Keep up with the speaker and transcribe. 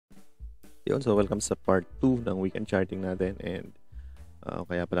Yun, so welcome sa part 2 ng weekend charting natin and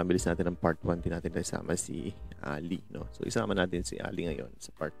kaya pala bilis natin ng part 1 din natin isama si Ali, no? So isama natin si Ali ngayon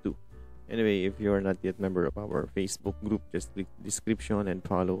sa part 2. Anyway, if you are not yet member of our Facebook group, just click description and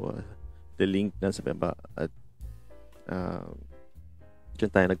follow the link na sa baba at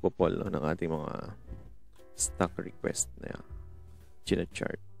dyan tayo nagpo-poll, no, ng ating mga stock request na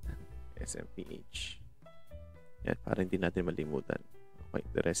china-chart Smph. Yan, para hindi natin malimutan. Okay,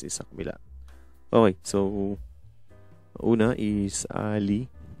 the rest is sa kabila. Okay, so una is Ali.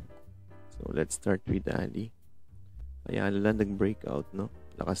 So let's start with Ali. Kaya lang nag-breakout, no?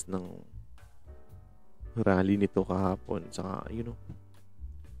 Lakas ng rally nito kahapon. Saka,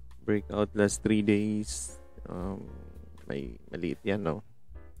 breakout last 3 days. May maliit yan, no?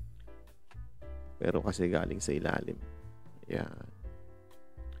 Pero kasi galing sa ilalim. Yan.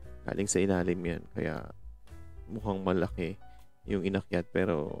 Galing sa ilalim yan. Kaya mukhang malaki yung inakyat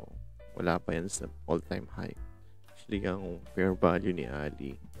pero wala pa yan sa all-time high. Actually, ang fair value ni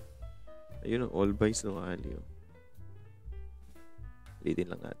Ali. Ayun, all buys ng Ali.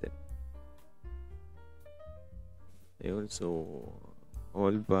 Litin lang natin. Ayun, so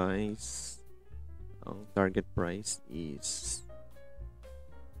all buys, ang target price is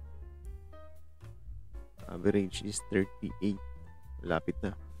average is 38. Lapit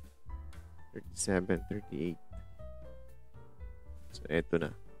na. 37, 38. So, eto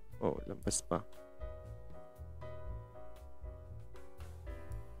na. Oh, lampas pa.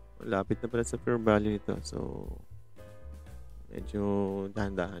 Lapit na pala sa fair value nito. So, medyo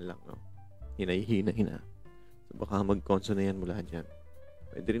dahan-dahan lang, no? Hinay-hinay na. So, baka mag-conso na yan mula dyan.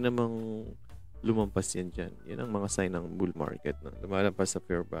 Pwede rin namang lumampas yan dyan. Yan ang mga sign ng bull market, no? Lumalampas sa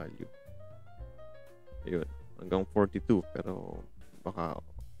fair value. Ayun. Hanggang 42. Pero, baka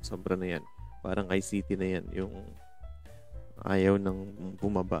sobra na yan. Parang ICT na yan. Yung ayaw nang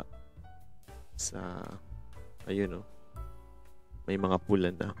bumaba sa ayun, may mga pula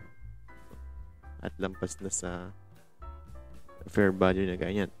na at lampas na sa fair value na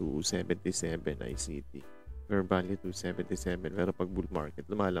ganyan 277 ICT, fair value 277, pero pag bull market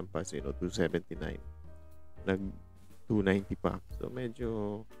lumalampas 279, nag 290 pa, so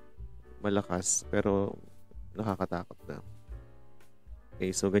medyo malakas pero nakakatakot na. Okay,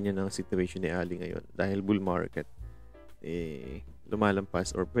 so ganyan ang situation ni Ali ngayon dahil bull market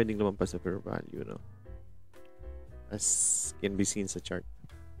lumalampas or pwedeng lumampas sa fair value, no? As can be seen sa chart.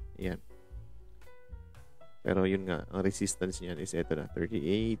 Yan. Pero yun nga, ang resistance niyan is ito na,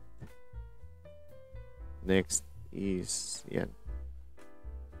 38. Next is, yan,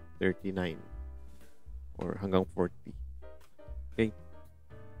 39 or hanggang 40. Okay.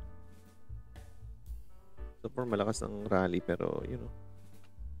 So far, malakas ang rally pero, yun.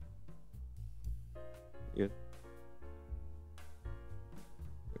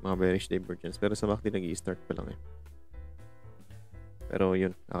 Mga bearish divergence. Pero sa MACD nag-i-start pa lang Pero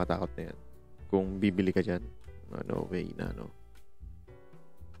yun, nakatakot na yan. Kung bibili ka dyan, no way na, no?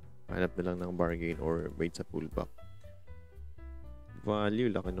 Hanap na lang ng bargain or wait sa pullback.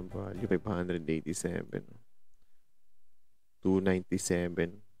 Value, laki ng value. 587.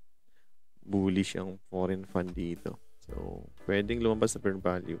 297. Bullish ang foreign fund dito. So, pwedeng lumabas sa fair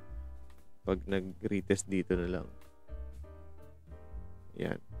value pag nag-retest dito na lang.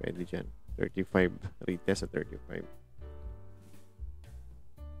 Yan, pwede dyan. 35. Retest at 35.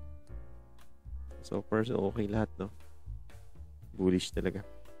 So, first, okay lahat, no? Bullish talaga.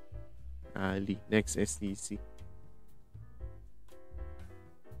 Ali. Next, SCC.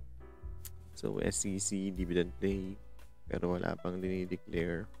 So, SCC, dividend play. Pero wala pang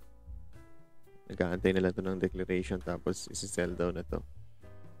dinideclare. Nag-aantay na lang to ng declaration tapos isi-sell down na to.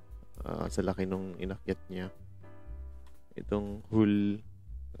 Sa laki nung inakyat niya. Itong whole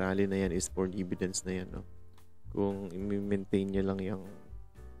rally na yan is for dividends na yan, no? Kung i-maintain niya lang yung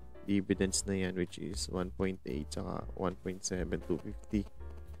dividends na yan, which is 1.8 saka 1.7, 250.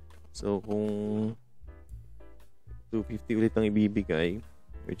 So, kung 250 ulit ang ibibigay,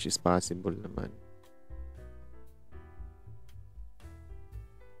 which is possible naman.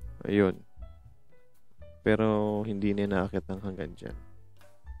 Ayun. Pero, hindi na naakit ang hanggang dyan.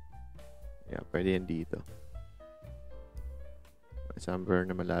 Yeah, pwede yan dito. Somewhere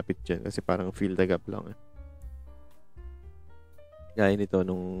na malapit dyan kasi parang fill the gap lang. Gaya nito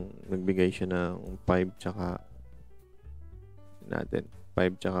nung nagbigay siya ng 5 tsaka natin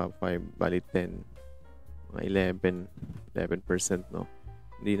 5 tsaka 5 bali 10 mga 11%, no?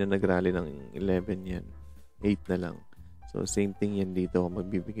 Hindi na nagrally ng 11 yan, 8 na lang. So same thing yan dito kung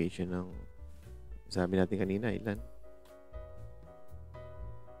magbibigay siya ng, sabi natin kanina, ilan?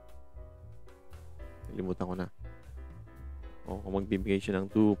 Kalimutan ko na. O kung magbibigay siya ng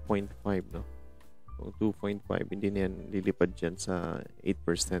 2.5, no? Kung 2.5, hindi na yan lilipad dyan sa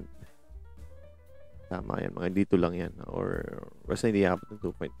 8%. Tama yan. Mga dito lang yan. Or basta hindi abot ng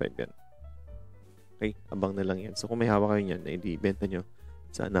 2.5 yan. Okay? Abang na lang yan. So, kung may hawak kayo yan, hindi benta nyo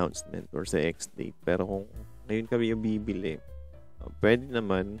sa announcement or sa X-date. Pero kung ngayon kami yung bibili, pwede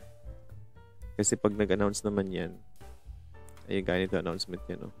naman. Kasi pag nag-announce naman yan, ay ganito announcement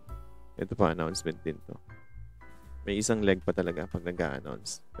yan, no? Ito pa, announcement din to. May isang leg pa talaga pag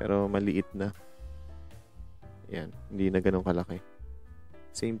nag-a-announce. Pero maliit na. Yan. Hindi na ganun kalaki.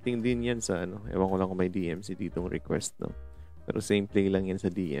 Same thing din yan sa ano. Ewan ko lang kung may DMC ditong request, no? Pero same play lang yan sa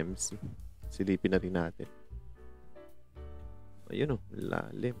DMC. Silipin na rin natin. Ayun, oh.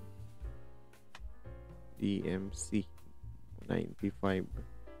 Lalim. DMC. 95.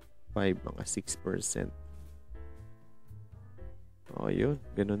 5, mga 6%. Oh, yun.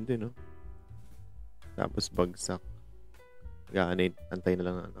 Ganun din, no? Tapos bagsak. Antay na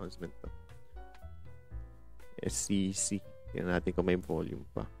lang ang announcement to. SCC. Tingnan natin kung may volume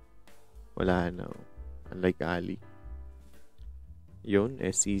pa. Wala na. Oh. Unlike Ali. Yun.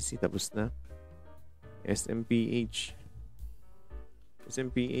 SCC. Tapos na. Smph.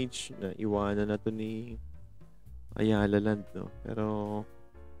 Smph na iwanan na to ni Ayala Land, no? Pero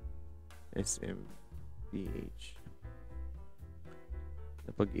Smph.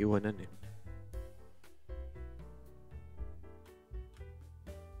 Napag-iwanan eh.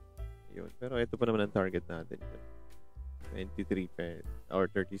 Yun. Pero ito pa naman ang target natin. 23 or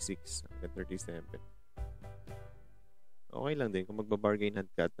 36 hanggang 37. Okay lang din. Kung magbabargain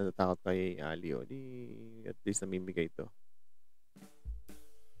hand ka at natatakot kay Ali, di at least namimigay ito.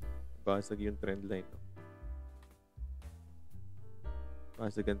 Basag yung trend line. No?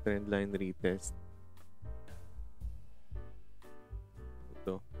 Basag ang trend line retest.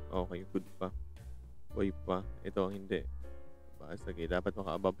 Ito. Okay. Good pa. Boy pa. Ito ang hindi. Basag eh. Dapat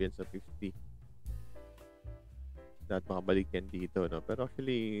maka-above yan sa 50. Dapat makabalik yan dito, no? Pero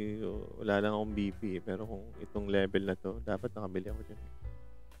actually, wala lang akong BP. Pero kung itong level na to, dapat nakabili ako dyan.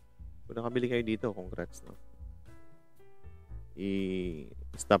 Kung nakabili kayo dito, congrats, no?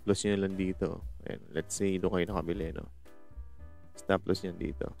 I-stop loss nyo lang dito. Ayan, let's say, doon kayo nakabili, no? Stop loss yan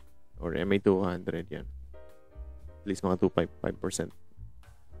dito. Or MA 200 yan. At least mga 2.5%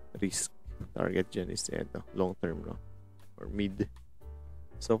 risk. Target dyan is ito. Long term, no? Or mid.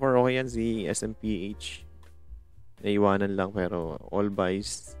 So far, okay yan si Smph. Naiwanan lang pero all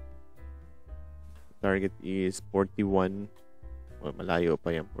buys. Target is 41. Well, malayo pa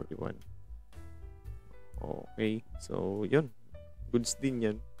yan, 41. Okay. So, yun. Goods din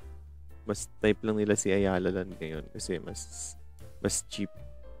yan. Mas type lang nila si Ayala Land ngayon kasi mas cheap.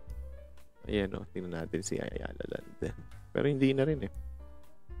 Ayan, oh. Tingnan natin si Ayala Land. Pero hindi na rin eh.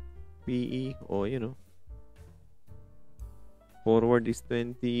 PE. Oh, yun, oh. Forward is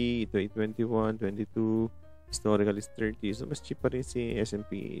 20. Ito ay 21, 22. Historical is 30. So, mas cheap pa rin si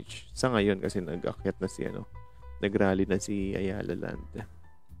Smph. Sa ngayon, kasi nag-akyat na si, nag-rally na si Ayala Land.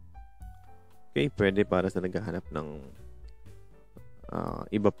 Okay, pwede para sa naghahanap ng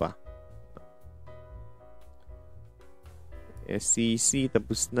iba pa. SCC,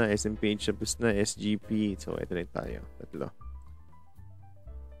 tapos na. Smph, tapos na. SGP. So, ito na tayo. Tatlo.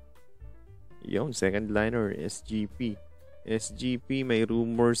 Yung second liner, SGP. SGP, may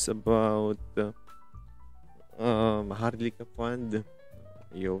rumors about Maharlika Fund.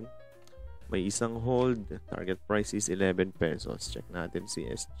 Yung may isang hold. Target price is 11 pesos. Check natin si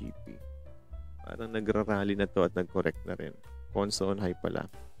SGP. Parang nagra-rally na to at nag-correct na rin. Conso on high pala.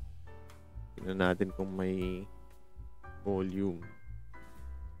 Tingnan natin kung may volume.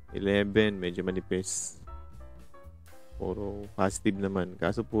 11, medyo manipis. Puro positive naman.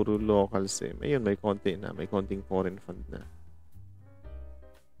 Kaso puro locals eh. Ayun, may konti na. May konting foreign fund na.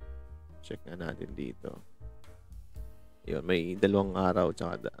 Check na natin dito. Yun, may 2 araw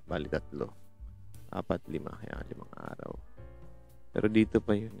tsaka bali 3. 4, 5. Kaya 5 araw. Pero dito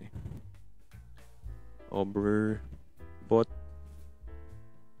pa yun eh. Overbought.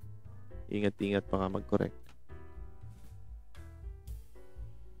 Ingat-ingat pa ka mag-correct.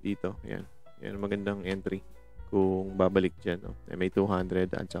 Dito, yan. Yan, magandang entry. Kung babalik dyan, no? May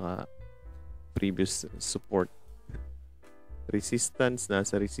 200 at saka previous support. Resistance,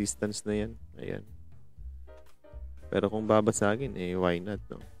 nasa resistance na yan. Ayan. Pero kung babasagin, why not,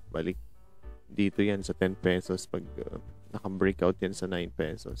 no? Balik dito yan sa 10 pesos. Pag naka-breakout yan sa 9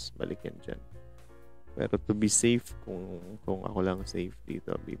 pesos, balik yan dyan. Pero to be safe, kung ako lang safe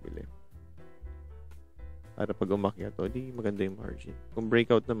dito, bibili. Para pag umakyat, di maganda yung margin. Kung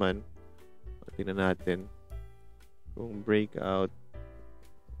breakout naman, tingnan natin. Kung breakout,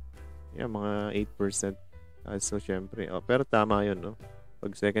 mga 8%. So, syempre. Pero tama yun, no?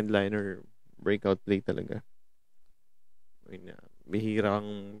 Pag second liner, breakout play talaga.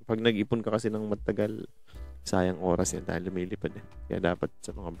 Bihirang, pag nag-ipon ka kasi ng matagal, sayang oras yan dahil lumilipad eh. Kaya dapat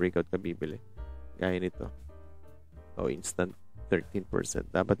sa mga breakout ka bibili. Gaya nito. Instant 13%.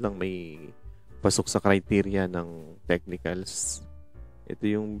 Dapat lang may pasok sa criteria ng technicals. Ito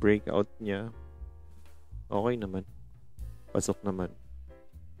yung breakout niya. Okay naman. Pasok naman.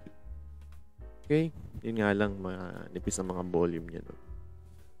 Okay. Yun nga lang, manipis ang mga volume niya. No?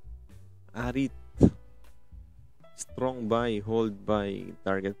 Areit. Strong buy, hold buy.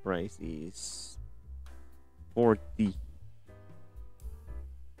 Target price is 40.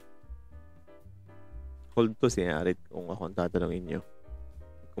 Hold to si Areit kung ako ang tatanungin nyo.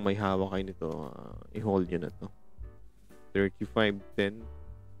 Kung may hawak kayo nito, i-hold nyo na to. 35.10.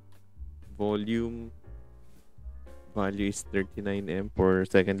 Volume. Value is 39M for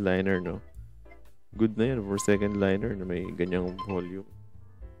second liner, no? Good na yan for second liner na may ganyang volume.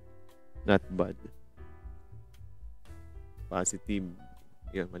 Not bad. Positive.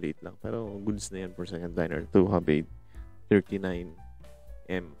 Yan, maliit lang. Pero goods na yan for second liner. 2 Habade.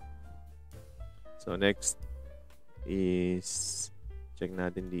 39M. So, next is check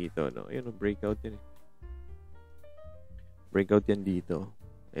natin dito, no? Ayun, breakout yan eh. Breakout yan dito.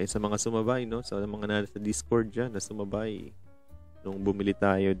 Sa mga sumabay, no? Sa mga nasa Discord dyan na sumabay nung bumili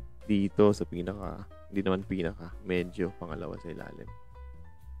tayo dito sa hindi naman medyo pangalawa sa ilalim.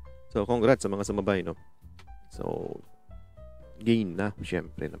 So, congrats sa mga sumabay, no? So, gain na,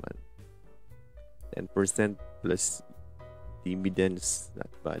 syempre naman. 10% plus dividends,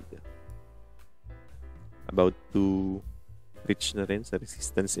 not bad. About to reach na rin sa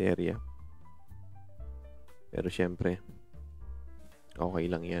resistance area. Pero syempre, okay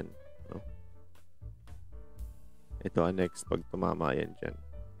lang yan. No? Ito ang next pag tumama yan dyan.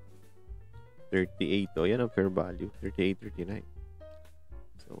 38. Yan ang fair value. 38, 39.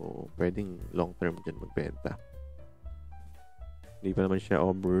 So, pwedeng long term dyan magbenta. Hindi pa naman siya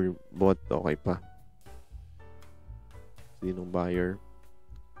overbought. Okay pa. Sinong buyer?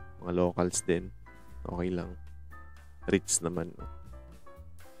 Mga locals din. Okay lang. Rich naman. No?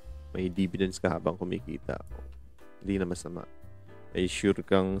 May dividends ka habang kumikita. Hindi na masama. Ay sure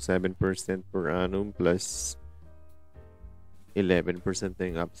kang 7% per annum plus 11% na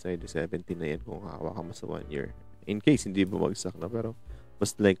yung upside. 17 na yan kung hawak ka mo sa 1 year. In case hindi bumagsak na, pero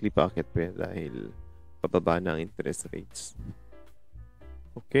most likely packet pa yan dahil pababa na ang interest rates.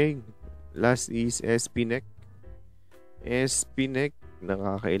 Okay. Last is Spnec. Spnec.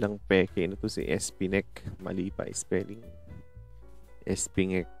 Nakakailang peke na to si Spnec. Mali pa spelling.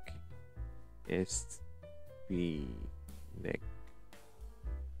 Spnec. Spnec.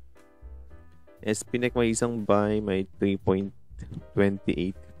 Spnec may isang buy, may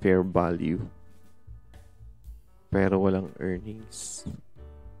 3.28 fair value. Pero walang earnings.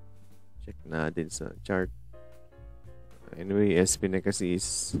 Check natin sa chart. Anyway, Spnec kasi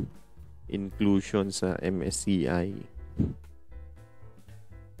is inclusion sa MSCI.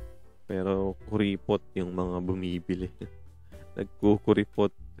 Pero kuripot yung mga bumibili.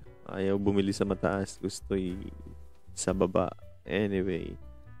 Nagkukuripot. Ayaw bumili sa mataas. Gusto sa baba. Anyway.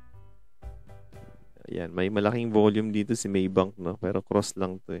 Ayan. May malaking volume dito si Maybank, no? Pero cross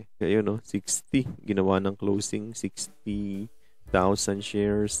lang to eh. Kaya no? 60. Ginawa ng closing. 60,000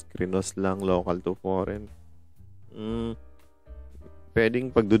 shares. Krinos lang. Local to foreign. Pwedeng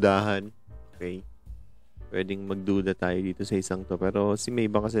pagdudahan. Okay. Pwedeng magduda tayo dito sa isang to. Pero si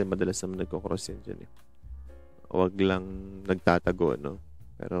Maybank kasi madalas naman nagko-cross yan dyan eh. Huwag lang nagtatago, no?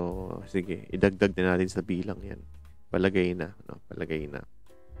 Pero sige, idagdag na natin sa bilang yan. Palagay na, no? Palagay na.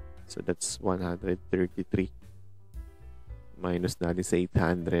 So that's 133. Minus natin sa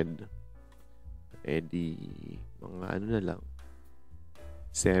 800. Di mga ano na lang.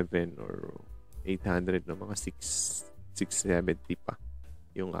 7 or 800 no? Mga 670 pa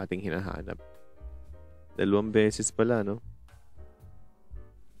yung ating hinahanap. 2 beses pala, no?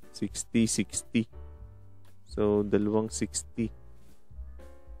 60. So, 260.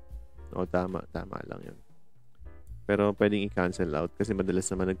 Tama lang yun. Pero pwedeng i-cancel out kasi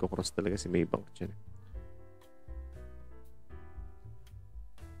madalas naman nagko-cross talaga si Maybank dyan.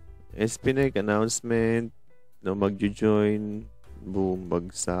 Spnec announcement, no, magjo-join, boom,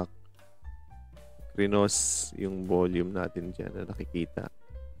 bagsak. Krinos yung volume natin dyan na nakikita.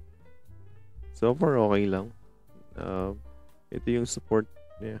 So far, okay lang. Ito yung support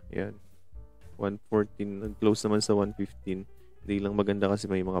niya. Yan. 114. Nag-close naman sa 115. Hindi lang maganda kasi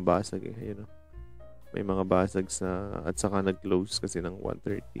may mga basag eh. Ayan, no? May mga basag at saka nag-close kasi ng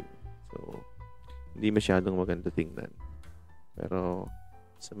 113. So, hindi masyadong maganda tingnan. Pero,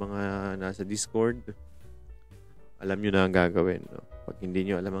 sa mga nasa Discord, alam nyo na ang gagawin. No? Pag hindi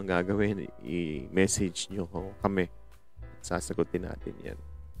nyo alam ang gagawin, i-message nyo kami. Sasagutin natin yan.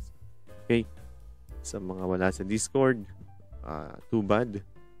 Okay? Sa mga wala sa Discord, too bad.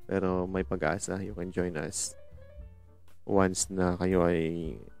 Pero may pag-asa. You can join us once na kayo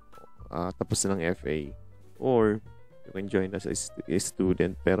ay tapos na ng FA. Or you can join us as a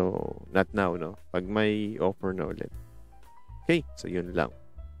student pero not now, no? Pag may offer na ulit. Okay? So, yun lang.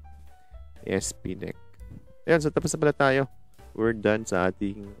 Spnec. Ayan, so tapos na pala tayo. We're done sa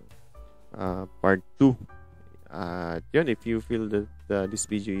ating part 2. At yun, if you feel that this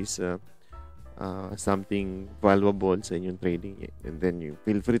video is something valuable sa inyong trading, and then you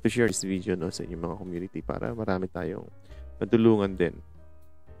feel free to share this video, no, sa inyong mga community para marami tayong matulungan din.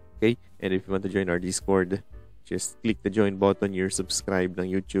 Okay? And if you want to join our Discord, just click the join button. You're subscribed ng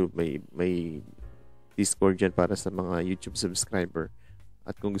YouTube. May Discord dyan para sa mga YouTube subscriber.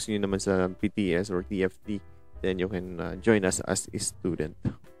 At kung gusto niyo naman sa PTS or TFT, then you can join us as a student.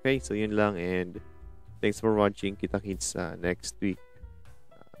 Okay? So, yun lang. And thanks for watching. Kita-kits next week.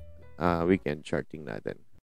 Weekend charting natin.